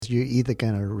you're either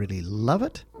going to really love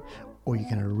it or you're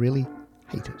going to really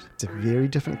hate it. It's a very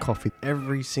different coffee.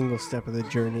 Every single step of the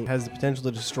journey has the potential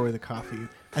to destroy the coffee.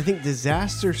 I think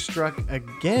disaster struck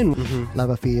again. Love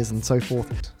affairs and so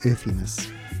forth.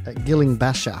 Earthiness. Gilling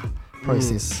Basha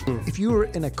process. If you were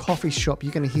in a coffee shop,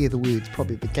 you're going to hear the words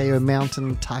probably the Gao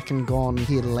Mountain, Tarkangon,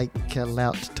 hear Lake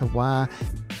Laut Tawa.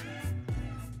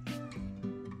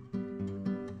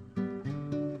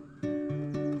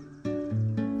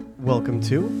 Welcome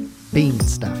to Bean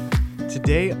Stuff.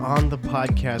 Today on the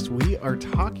podcast, we are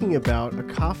talking about a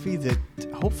coffee that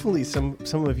hopefully some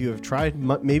of you have tried,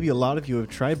 maybe a lot of you have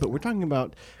tried, but we're talking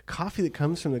about coffee that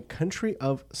comes from the country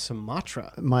of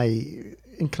Sumatra. My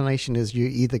inclination is you're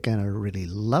either going to really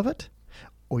love it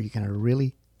or you're going to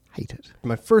really hate it.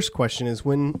 My first question is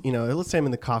when, let's say I'm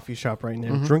in the coffee shop right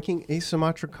now drinking a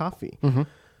Sumatra coffee.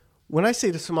 When I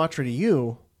say to Sumatra to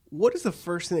you, what is the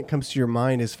first thing that comes to your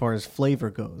mind as far as flavor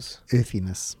goes?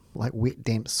 Earthiness, like wet,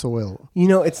 damp soil.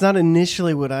 It's not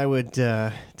initially what I would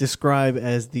describe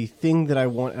as the thing that I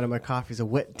want out of my coffee is a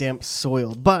wet, damp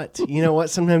soil. But you know what?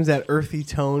 Sometimes that earthy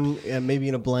tone, maybe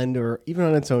in a blend or even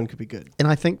on its own, could be good. And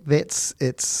I think that's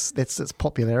its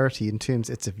popularity in terms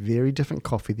it's a very different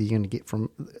coffee that you're going to get from,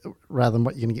 rather than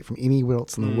what you're going to get from anywhere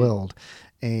else in the world.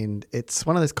 And it's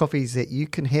one of those coffees that you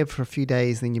can have for a few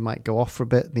days, then you might go off for a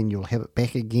bit, then you'll have it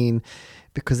back again,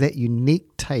 because that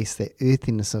unique taste, that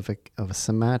earthiness of a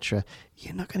Sumatra,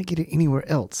 you're not going to get it anywhere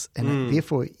else. And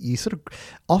therefore, you sort of,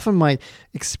 often my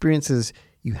experience is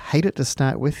you hate it to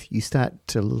start with, you start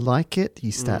to like it,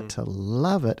 you start to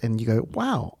love it, and you go,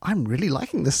 wow, I'm really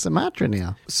liking this Sumatra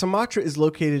now. Sumatra is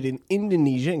located in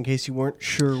Indonesia, in case you weren't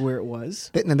sure where it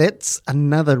was. Now that's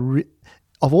another,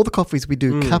 of all the coffees we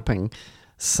do cupping,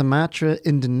 Sumatra,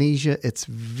 Indonesia, it's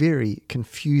very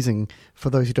confusing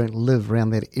for those who don't live around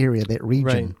that area, that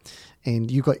region. Right. And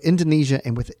you've got Indonesia,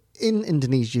 and within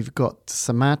Indonesia, you've got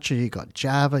Sumatra, you've got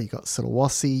Java, you've got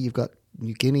Sulawesi, you've got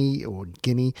New Guinea or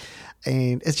Guinea.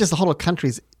 And it's just a whole lot of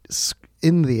countries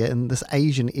in there, in this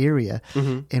Asian area.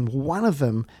 And one of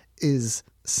them is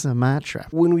Sumatra.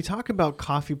 When we talk about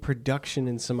coffee production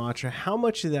in Sumatra, how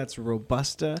much of that's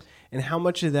Robusta and how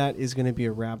much of that is going to be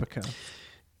Arabica?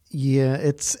 Yeah,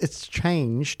 it's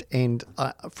changed, and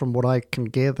from what I can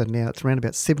gather now, it's around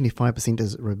about 75%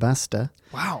 is Robusta.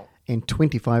 Wow. And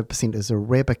 25% is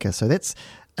Arabica. So that's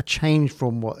a change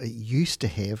from what it used to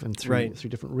have, and through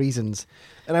different reasons.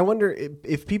 And I wonder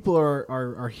if people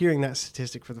are hearing that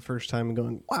statistic for the first time and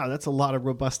going, wow, that's a lot of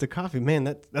Robusta coffee. Man,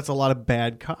 that's a lot of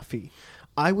bad coffee.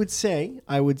 I would say,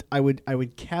 I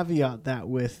would caveat that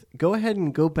with, go ahead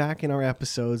and go back in our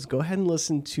episodes. Go ahead and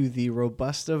listen to the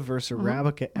Robusta versus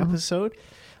Arabica episode,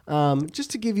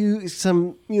 just to give you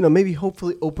some, maybe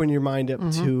hopefully open your mind up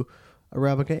to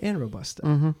Arabica and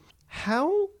Robusta.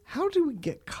 How do we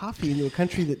get coffee into a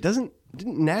country that didn't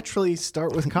naturally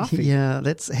start with coffee? Yeah,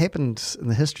 that's happened in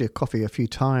the history of coffee a few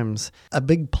times. A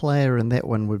big player in that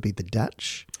one would be the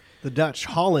Dutch. The Dutch,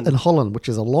 Holland. In Holland, which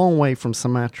is a long way from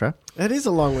Sumatra. That is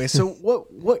a long way. So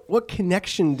what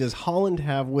connection does Holland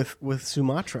have with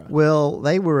Sumatra? Well,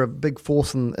 they were a big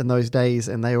force in those days,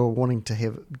 and they were wanting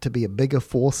to be a bigger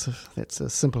force. That's a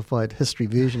simplified history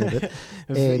version of it.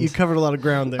 And you covered a lot of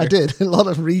ground there. I did. A lot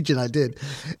of region I did.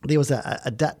 There was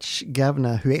a Dutch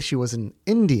governor who actually was in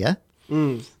India.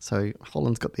 So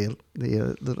Holland's got a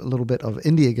little bit of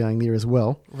India going there as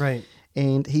well. Right.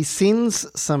 And he sends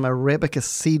some Arabica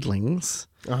seedlings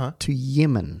to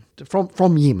Yemen,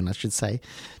 from Yemen, I should say,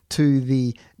 to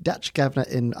the Dutch governor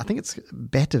in, I think it's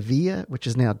Batavia, which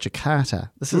is now Jakarta.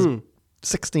 This is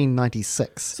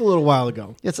 1696. It's a little while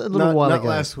ago. It's a little while ago. Not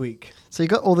last week. So you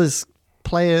got all these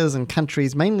players and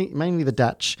countries, mainly the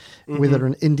Dutch, whether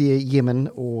in India, Yemen,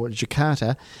 or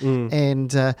Jakarta,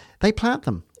 and they plant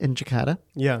them in Jakarta.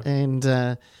 Yeah. And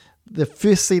the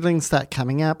first seedlings start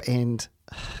coming up, and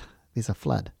there's a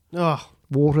flood. Oh,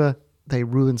 water, they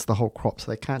ruins the whole crop, so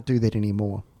they can't do that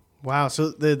anymore. Wow.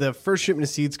 So the first shipment of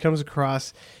seeds comes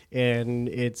across and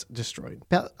it's destroyed.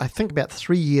 I think about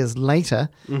 3 years later,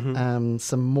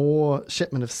 some more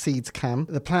shipment of seeds come.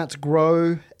 The plants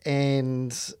grow,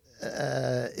 and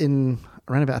in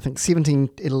around about, I think,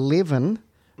 1711,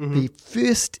 the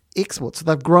first exports, so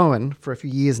they've grown for a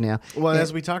few years now. Well,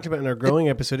 as we talked about in our growing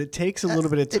episode, it takes a little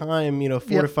bit of time, 4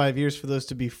 to 5 years for those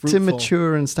to be fruitful. To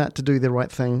mature and start to do the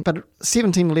right thing. But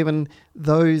 1711,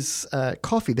 those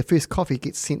the first coffee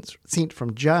gets sent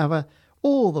from Java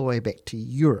all the way back to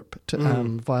Europe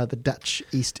via the Dutch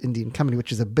East Indian Company,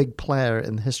 which is a big player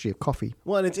in the history of coffee.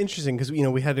 Well, and it's interesting because,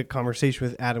 we had a conversation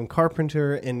with Adam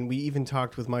Carpenter, and we even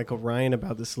talked with Michael Ryan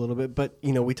about this a little bit. But,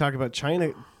 we talk about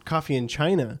China coffee in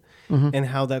China and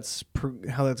how that's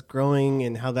growing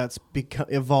and how that's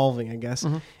evolving, I guess,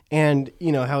 and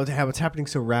how it's happening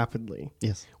so rapidly.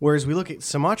 Yes. Whereas we look at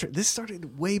Sumatra, this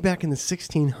started way back in the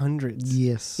 1600s.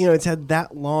 Yes. It's had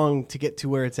that long to get to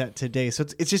where it's at today. So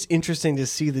it's just interesting to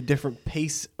see the different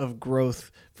pace of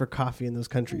growth for coffee in those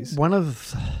countries.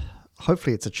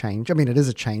 Hopefully it's a change. I mean, it is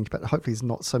a change, but hopefully there's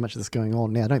not so much of this going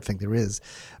on now. I don't think there is.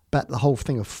 But the whole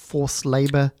thing of forced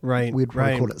labor, we'd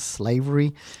probably call it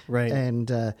slavery. Right. And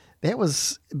that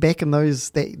was back in those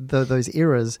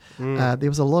eras, there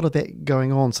was a lot of that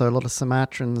going on. So a lot of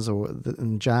Sumatrans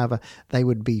in Java, they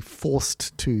would be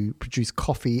forced to produce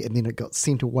coffee, and then it got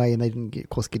sent away, and they didn't get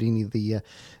any of the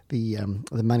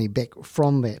money back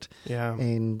from that. Yeah.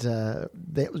 And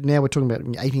now we're talking about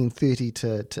 1830 to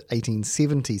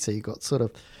 1870. So you got sort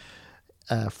of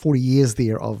 40 years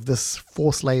there of this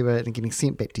forced labor and getting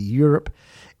sent back to Europe.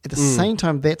 At the same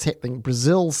time that's happening,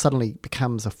 Brazil suddenly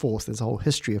becomes a force. There's a whole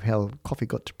history of how coffee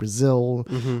got to Brazil,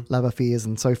 love affairs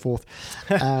and so forth.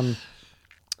 And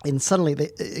suddenly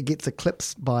it gets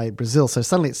eclipsed by Brazil. So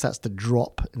suddenly it starts to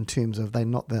drop in terms of they're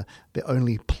not the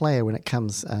only player when it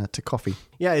comes to coffee.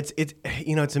 Yeah,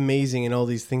 it's amazing in all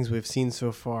these things we've seen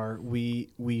so far.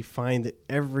 We find that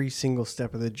every single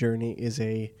step of the journey is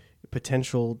a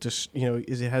potential,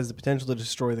 it has the potential to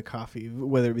destroy the coffee,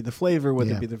 whether it be the flavor,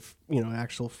 whether it be the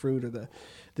actual fruit or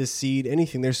the seed,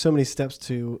 anything. There's so many steps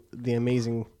to the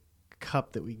amazing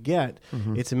cup that we get.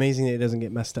 It's amazing that it doesn't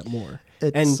get messed up more.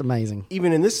 It's amazing.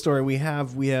 Even in this story, we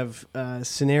have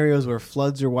scenarios where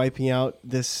floods are wiping out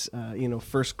this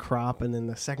first crop, and then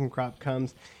the second crop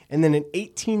comes, and then in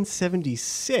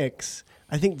 1876.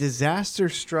 I think disaster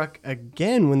struck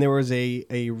again when there was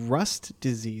a rust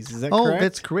disease. Is that correct? Oh,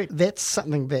 that's correct. That's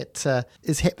something that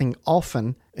is happening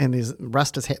often, and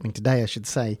rust is happening today, I should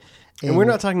say. And we're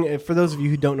not talking, for those of you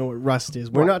who don't know what rust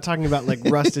is, we're not talking about like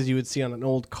rust as you would see on an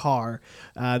old car.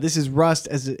 This is rust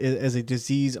as a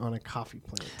disease on a coffee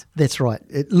plant. That's right.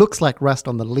 It looks like rust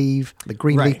on the leaf, the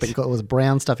green Right. leaf, but you've got all this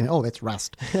brown stuff in it. Oh, that's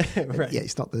rust. Right. Yeah,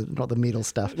 it's not the metal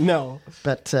stuff. No.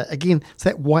 But again, so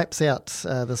that wipes out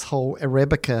this whole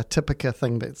Arabica, Typica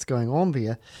thing that's going on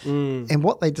there. And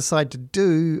what they decide to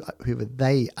do, whoever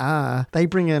they are, they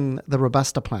bring in the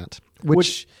Robusta plant,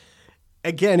 which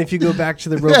again, if you go back to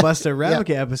the Robusta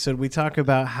Arabica episode, we talk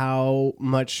about how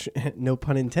much, no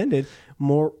pun intended,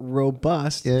 more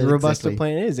robust the Robusta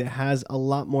plant is. It has a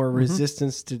lot more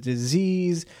resistance to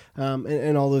disease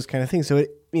and all those kind of things. So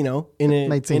it, in a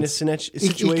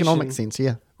situation, economic sense,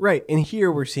 yeah. Right. And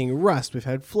here we're seeing rust. We've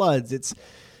had floods.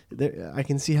 I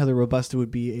can see how the Robusta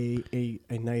would be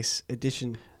a nice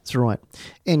addition. That's right.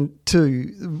 And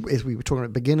two, as we were talking at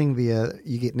the beginning there,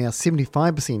 you get now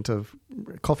 75% of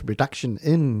coffee production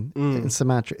in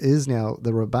Sumatra is now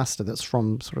the Robusta. That's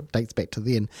from sort of dates back to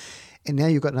then. And now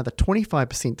you've got another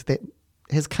 25% that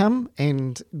has come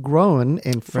and grown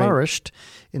and flourished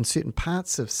in certain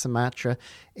parts of Sumatra.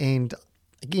 And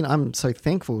again, I'm so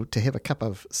thankful to have a cup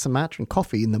of Sumatran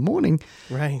coffee in the morning.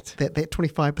 Right. That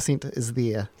 25% is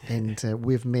there. And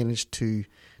we've managed to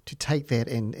take that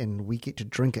and we get to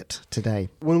drink it today.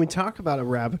 When we talk about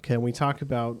Arabica, and we talk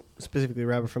about specifically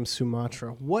Arabica from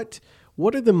Sumatra, what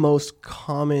are the most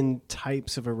common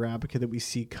types of Arabica that we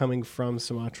see coming from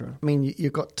Sumatra? I mean,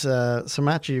 you've got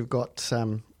Sumatra, you've got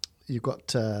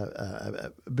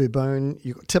Bourbon,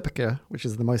 you've got Typica, which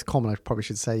is the most common, I probably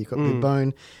should say. You've got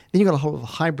Bourbon. Then you've got a whole lot of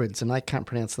hybrids, and I can't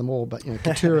pronounce them all, but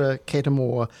Caturra,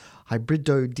 Catamore,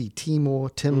 Hybrido di Timor,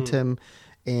 Tim,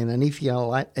 and an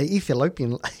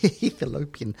Ethiopian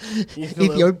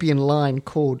line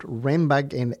called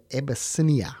Rambug and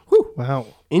Abyssinia. Whew. Wow,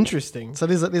 interesting. So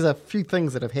there's a few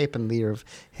things that have happened there of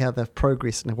how they've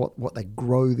progressed and what they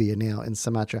grow there now in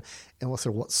Sumatra, and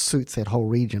what suits that whole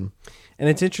region. And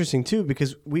it's interesting too,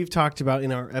 because we've talked about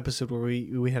in our episode where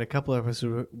we had a couple of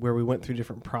episodes where we went through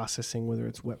different processing, whether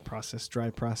it's wet process,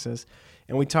 dry process.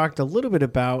 And we talked a little bit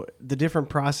about the different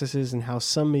processes and how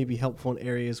some may be helpful in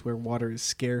areas where water is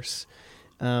scarce.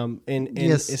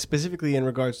 Specifically in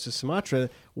regards to Sumatra,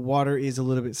 water is a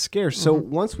little bit scarce. So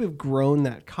once we've grown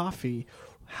that coffee,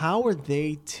 how are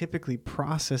they typically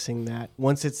processing that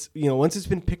once it's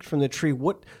been picked from the tree?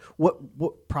 What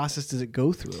process does it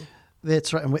go through?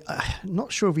 That's right. And I'm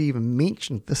not sure if we even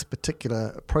mentioned this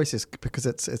particular process because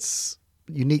it's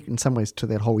unique in some ways to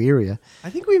that whole area. I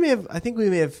think we may have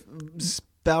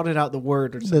spouted out the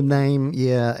word or something. The name,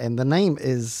 and the name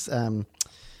is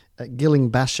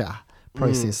Gilling-Basha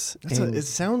process. It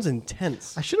sounds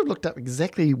intense. I should have looked up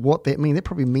exactly what that means. That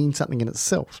probably means something in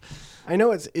itself. I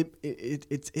know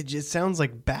it just sounds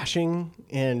like bashing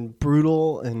and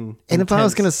brutal and if I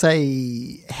was intense. going to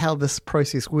say how this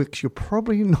process works, you're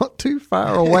probably not too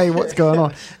far away what's going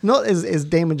on. Not as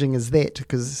damaging as that,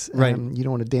 because Right. you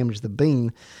don't want to damage the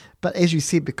bean. But as you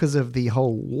said, because of the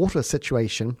whole water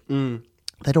situation,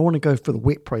 they don't want to go for the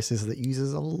wet process that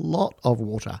uses a lot of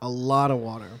water. a lot of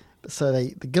water. So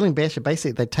the gilling basher,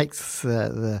 basically they takes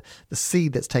the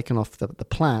seed that's taken off the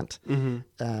plant,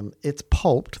 it's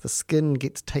pulped, the skin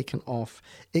gets taken off,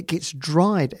 it gets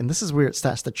dried, and this is where it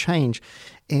starts to change.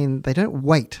 And they don't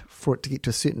wait for it to get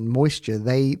to a certain moisture.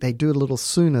 They do it a little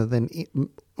sooner than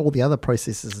all the other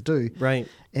processes do. Right.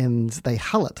 And they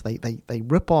hull it. They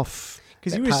rip off.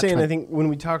 Because that you were saying, parchment. I think when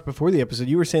we talked before the episode,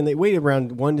 you were saying they wait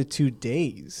around 1 to 2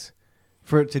 days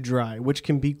for it to dry, which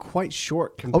can be quite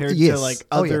short compared yes. to like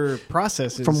Oh, yeah. other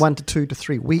processes. From 1 to 2 to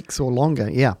 3 weeks or longer.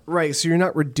 Yeah. Right, so you're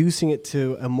not reducing it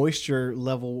to a moisture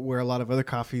level where a lot of other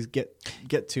coffees get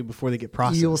to before they get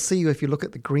processed. You'll see if you look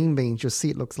at the green beans, you'll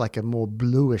see it looks like a more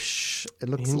bluish. It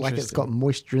looks like it's got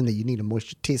moisture in there. You need a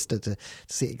moisture tester to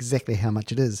see exactly how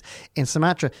much it is. And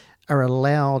Sumatra are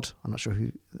allowed, I'm not sure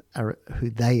who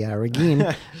they are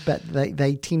again, but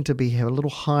they tend to have a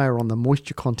little higher on the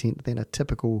moisture content than a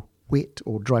typical wet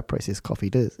or dry processed coffee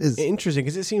is. Interesting,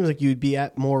 because it seems like you'd be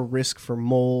at more risk for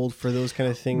mold, for those kind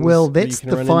of things. Well, where you that's can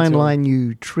the run fine into- line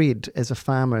you tread as a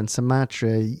farmer in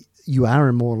Sumatra. You are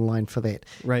in more line for that.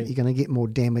 Right. You're going to get more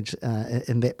damage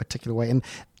in that particular way. And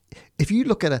if you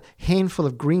look at a handful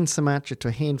of green Sumatra to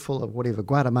a handful of whatever,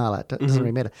 Guatemala, it doesn't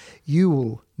really matter, you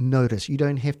will notice. You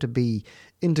don't have to be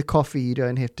into coffee. You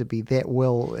don't have to be that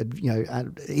well,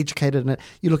 educated in it.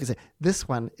 You look and say, this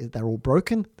one, they're all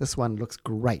broken. This one looks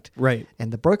great. Right.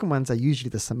 And the broken ones are usually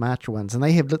the Sumatra ones, and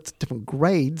they have different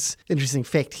grades. Interesting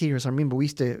fact here is I remember we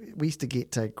used to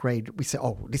get grade. We say,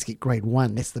 oh, let's get grade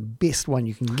 1. That's the best one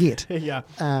you can get. Yeah.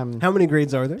 How many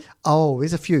grades are there? Oh,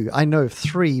 there's a few. I know of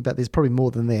 3, but there's probably more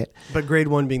than that. But grade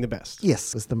 1 being the best.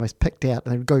 Yes, it's the most picked out.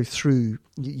 And they would go through.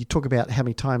 You talk about how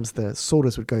many times the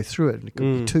sorters would go through it. And it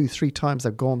could be 2, 3 times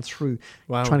they've gone through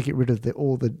Wow. trying to get rid of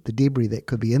all the debris that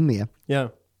could be in there. Yeah.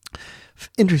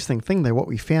 Interesting thing though, what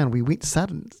we found, we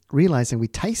started realizing we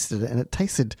tasted it and it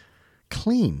tasted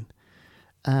clean.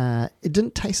 It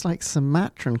didn't taste like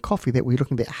Sumatran coffee that we're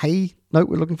looking for. That hay note,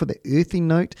 we're looking for the earthy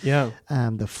note. Yeah.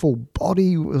 The full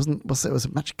body was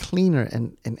much cleaner,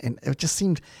 and it just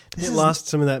seemed It lost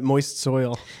some of that moist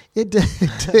soil. It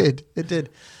did. It did.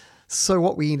 So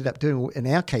what we ended up doing in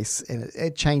our case, and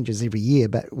it changes every year,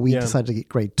 but we decided to get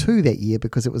grade 2 that year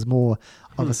because it was more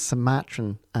of a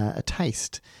Sumatran a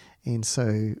taste, and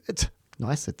so it's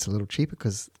nice. It's a little cheaper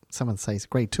because someone says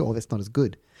grade 2, oh, that's not as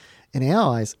good. In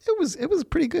our eyes, it was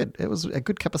pretty good. It was a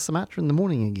good cup of Sumatra in the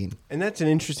morning again. And that's an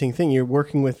interesting thing. You're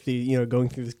working with the, going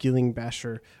through this gilling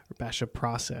basher or basha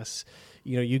process.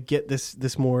 You get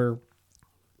this more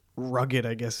rugged,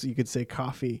 I guess you could say,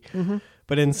 coffee. Mm-hmm.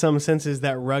 But in some senses,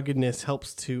 that ruggedness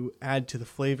helps to add to the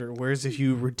flavor. Whereas if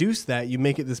you reduce that, you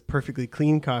make it this perfectly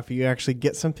clean coffee, you actually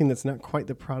get something that's not quite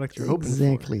the product you're hoping for.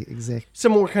 Exactly.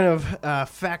 Some more kind of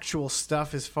factual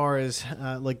stuff as far as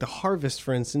like the harvest,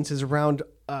 for instance, is around,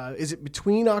 is it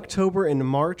between October and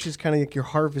March is kind of like your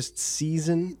harvest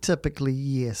season? Typically,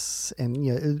 yes. And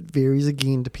it varies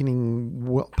again depending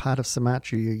what part of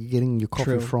Sumatra you're getting your coffee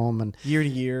True. from. And Year to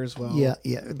year as well. yeah,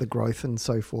 the growth and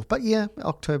so forth. But yeah,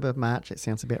 October, March, that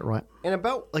sounds about right. And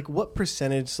about like what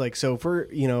percentage, like, so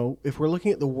if we're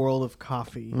looking at the world of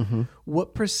coffee,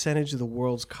 what percentage of the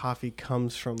world's coffee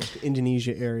comes from like the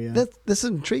Indonesia area? This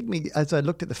intrigued me as I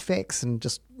looked at the facts and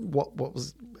just what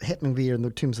was happening there in the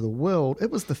terms of the world.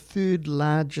 It was the 3rd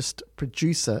largest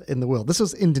producer in the world. This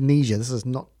was Indonesia. This is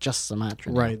not just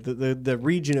Sumatra. Right, the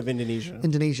region of Indonesia.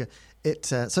 Indonesia.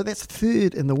 So that's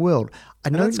 3rd in the world. I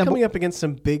know That's coming up against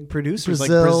some big producers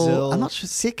Brazil, like Brazil. I'm not sure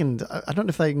 2nd. I don't know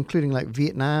if they're including like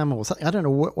Vietnam or something. I don't know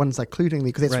what ones they're including there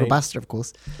because that's Right. Robusta, of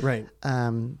course. Right.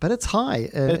 But it's high.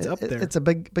 It's up there. It's a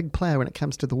big player when it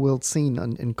comes to the world scene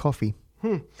in coffee.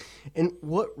 And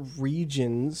what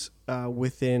regions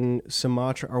within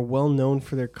Sumatra are well known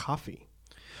for their coffee?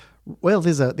 Well,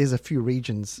 there's a few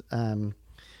regions.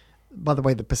 By the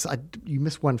way, you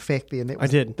missed one fact there, and that was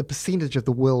I did. the percentage of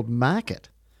the world market.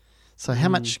 So how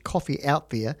much coffee out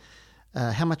there,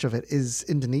 how much of it is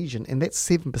Indonesian, and that's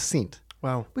 7%.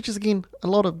 Wow. Which is again a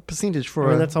lot of percentage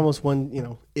for. That's almost one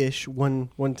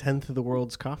 1/10 of the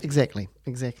world's coffee. Exactly.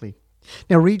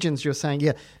 Now regions, you're saying,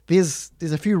 yeah, there's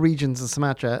a few regions in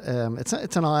Sumatra.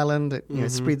 It's an island.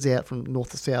 It spreads out from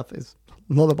north to south, as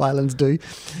a lot of islands do.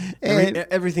 And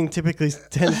Everything typically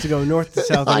tends to go north to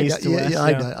south and east to west.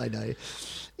 I know.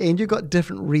 And you've got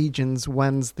different regions.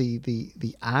 One's the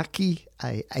Aceh,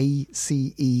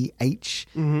 ACEH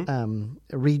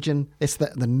region. That's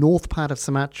the north part of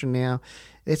Sumatra now.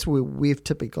 That's where we've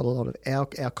typically got a lot of our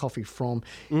coffee from.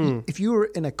 If you were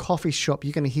in a coffee shop,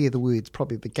 you're going to hear the words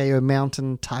probably the Gayo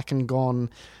Mountain, Takengon.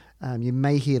 You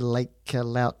may hear Lake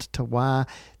Laut Tawa.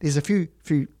 There's a few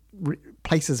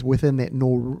places within that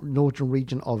northern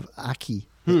region of Aceh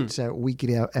that we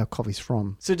get our coffees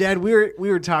from. So, Dad, we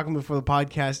were talking before the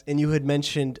podcast, and you had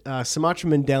mentioned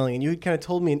Sumatra Mandeling, and you had kind of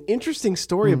told me an interesting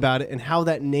story about it and how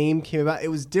that name came about. It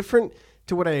was different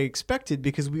to what I expected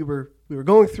because we were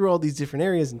going through all these different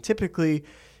areas, and typically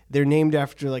they're named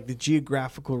after like the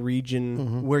geographical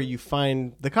region where you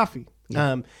find the coffee.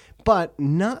 Yeah. But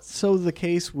not so the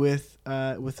case with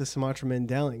the Sumatra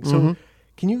Mandeling. So,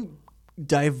 can you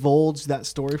divulge that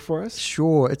story for us?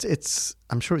 Sure.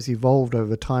 I'm sure it's evolved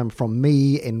over time from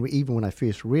me, and even when I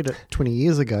first read it 20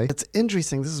 years ago. It's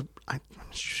interesting. I'm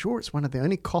sure it's one of the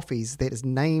only coffees that is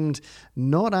named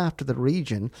not after the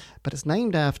region, but it's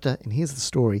named after, and here's the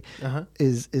story,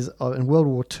 is in World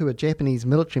War II, a Japanese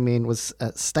military man was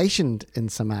stationed in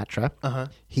Sumatra.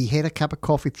 He had a cup of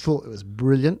coffee, thought it was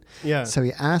brilliant. Yeah. So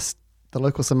he asked the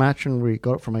local Sumatran, where he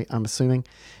got it from, I'm assuming,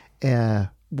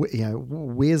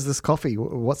 where's this coffee?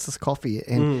 What's this coffee?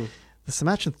 And the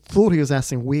Sumatran thought he was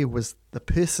asking where was the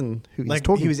person who he's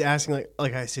talking. He was asking,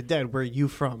 like I said, Dad, where are you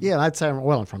from? Yeah, I'd say,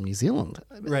 well, I'm from New Zealand,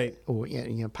 right? Or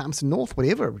Palmerston North,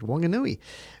 whatever, Wanganui.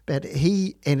 But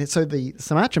so the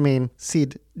Sumatran man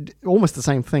said almost the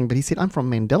same thing, but he said, I'm from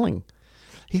Mandeling.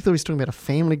 He thought he was talking about a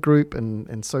family group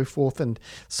and so forth. And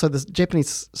so this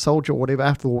Japanese soldier or whatever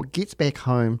after the war gets back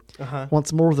home,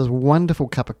 wants more of this wonderful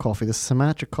cup of coffee, this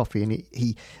Sumatra coffee. And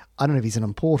he I don't know if he's an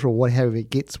importer or whatever he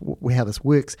gets, how this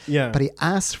works. Yeah. But he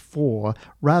asks for,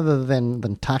 rather than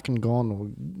Takengon or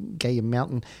Gayo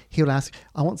Mountain, he'll ask,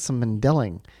 I want some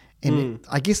Mandeling. And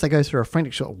I guess they go through a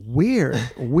frantic shot. Where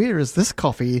is this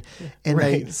coffee? And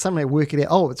they suddenly work it out.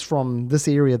 Oh, it's from this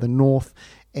area, the north.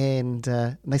 And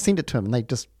they send it to him, and they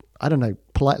just, I don't know,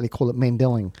 politely call it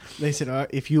Mandeling. They said,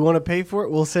 if you want to pay for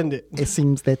it, we'll send it. It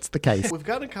seems that's the case. We've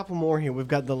got a couple more here. We've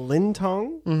got the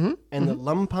Lintong and the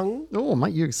Lumpang. Oh,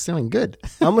 mate, you're selling good.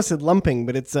 I almost said lumping,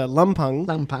 but it's Lumpang.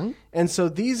 Lumpang. And so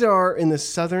these are in the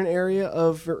southern area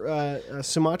of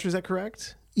Sumatra, is that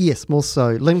correct? Yes, more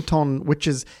so.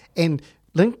 Lintong, and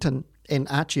Lintong and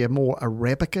Aceh are more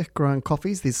Arabica growing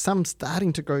coffees. There's some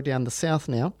starting to grow down the south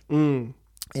now.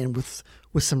 And with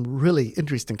some really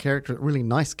interesting really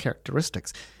nice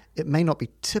characteristics. It may not be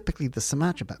typically the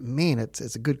Sumatra, but man,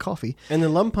 it's a good coffee. And the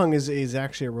Lumpang is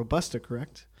actually a Robusta,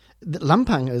 correct? The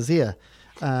Lumpang is here.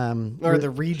 Or the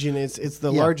region, it's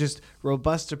the largest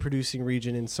Robusta producing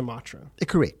region in Sumatra.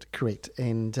 Correct.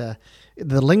 And the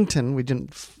Lintong, we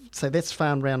didn't say that's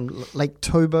found around Lake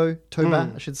Toba,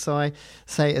 I should say.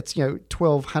 Say it's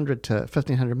 1,200 to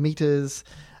 1,500 meters.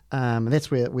 And that's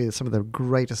where some of the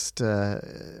greatest,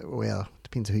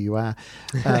 depends who you are,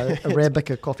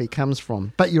 Arabica coffee comes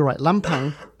from. But you're right,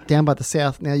 Lumpang, down by the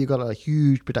south, now you've got a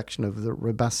huge production of the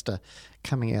Robusta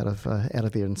coming out of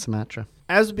there in Sumatra.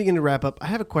 As we begin to wrap up, I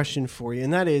have a question for you,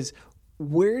 and that is,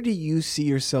 where do you see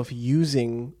yourself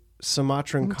using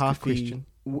Sumatran coffee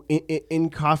in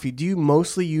coffee? Do you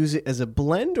mostly use it as a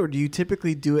blend, or do you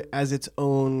typically do it as its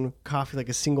own coffee, like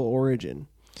a single origin?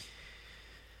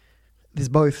 There's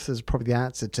both is probably the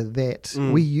answer to that.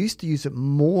 We used to use it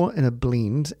more in a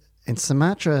blend. In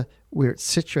Sumatra, where it's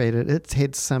situated, it's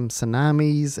had some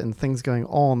tsunamis and things going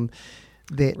on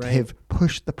that have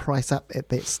pushed the price up at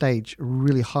that stage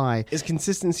really high. Is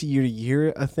consistency year to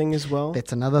year a thing as well?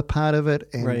 That's another part of it.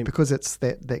 And because it's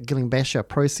that Gilling-Basher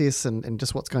process and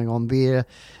just what's going on there,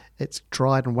 it's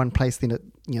dried in one place, then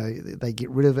they get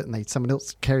rid of it, and someone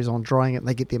else carries on drying it, and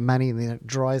they get their money, and then it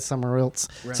dries somewhere else.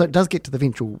 So it does get to the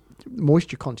eventual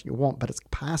moisture content you want, but it's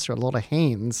passed through a lot of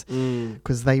hands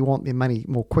because they want their money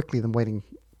more quickly than waiting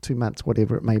 2 months,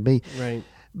 whatever it may be. Right.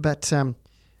 But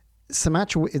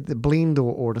Sumatra, the blend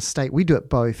or an estate, we do it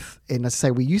both. And as I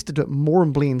say, we used to do it more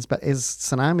in blends, but as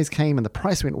tsunamis came and the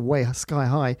price went way sky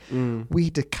high, we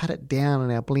had to cut it down in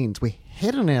our blends. We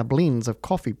had in our blends of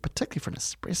coffee, particularly for an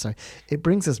espresso, it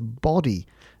brings this body,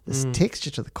 this texture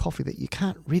to the coffee that you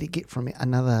can't really get from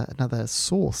another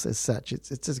source as such. It's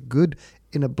just good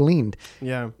in a blend.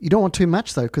 Yeah. You don't want too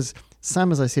much though, because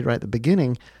some, as I said right at the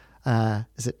beginning,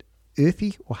 is it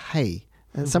earthy or hay?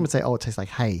 And some would say, it tastes like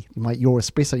hay, your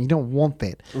espresso. You don't want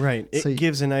that. Right. It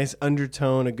gives a nice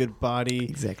undertone, a good body.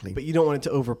 Exactly. But you don't want it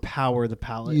to overpower the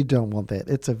palate. You don't want that.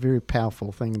 It's a very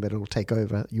powerful thing that will take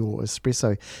over your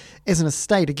espresso. As an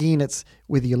estate, again, it's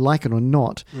whether you like it or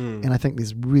not. And I think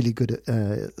there's really good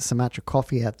Sumatra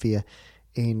coffee out there.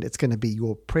 and it's going to be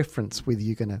your preference whether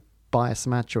you're going to buy a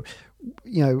Sumatra.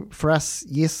 For us,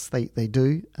 yes, they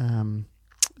do.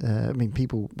 I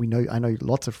mean, I know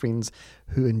lots of friends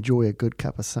who enjoy a good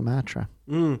cup of Sumatra.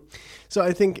 So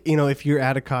I think, if you're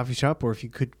at a coffee shop, or if you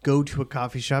could go to a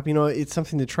coffee shop, it's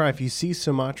something to try. If you see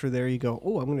Sumatra there, you go,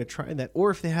 oh, I'm going to try that.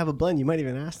 Or if they have a blend, you might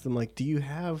even ask them, like, do you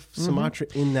have Sumatra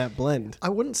in that blend? I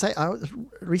wouldn't say. I was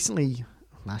recently,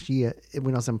 last year,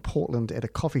 when I was in Portland at a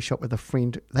coffee shop with a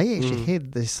friend, they actually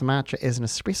had the Sumatra as an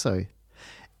espresso.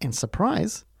 And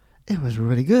surprise, it was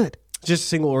really good. Just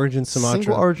single origin Sumatra.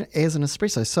 Single origin as an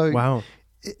espresso. So wow.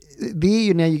 There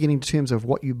you're getting to terms of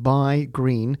what you buy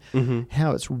green,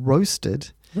 how it's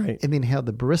roasted, right, and then how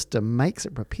the barista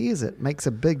prepares it makes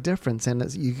a big difference. And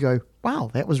you go,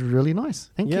 wow, that was really nice.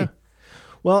 Thank you.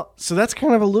 Well, so that's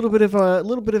kind of a little bit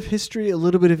of history, a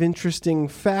little bit of interesting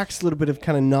facts, a little bit of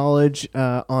kind of knowledge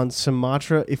on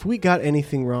Sumatra. If we got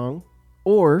anything wrong,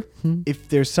 or if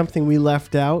there's something we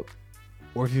left out,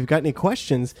 or if you've got any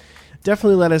questions,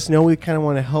 definitely let us know. We kind of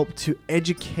want to help to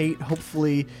educate,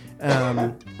 hopefully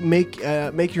make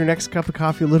your next cup of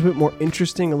coffee a little bit more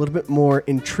interesting, a little bit more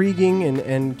intriguing,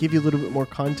 and give you a little bit more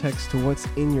context to what's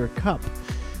in your cup.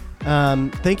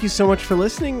 Thank you so much for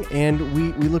listening, and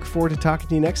we look forward to talking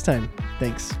to you next time.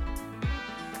 Thanks.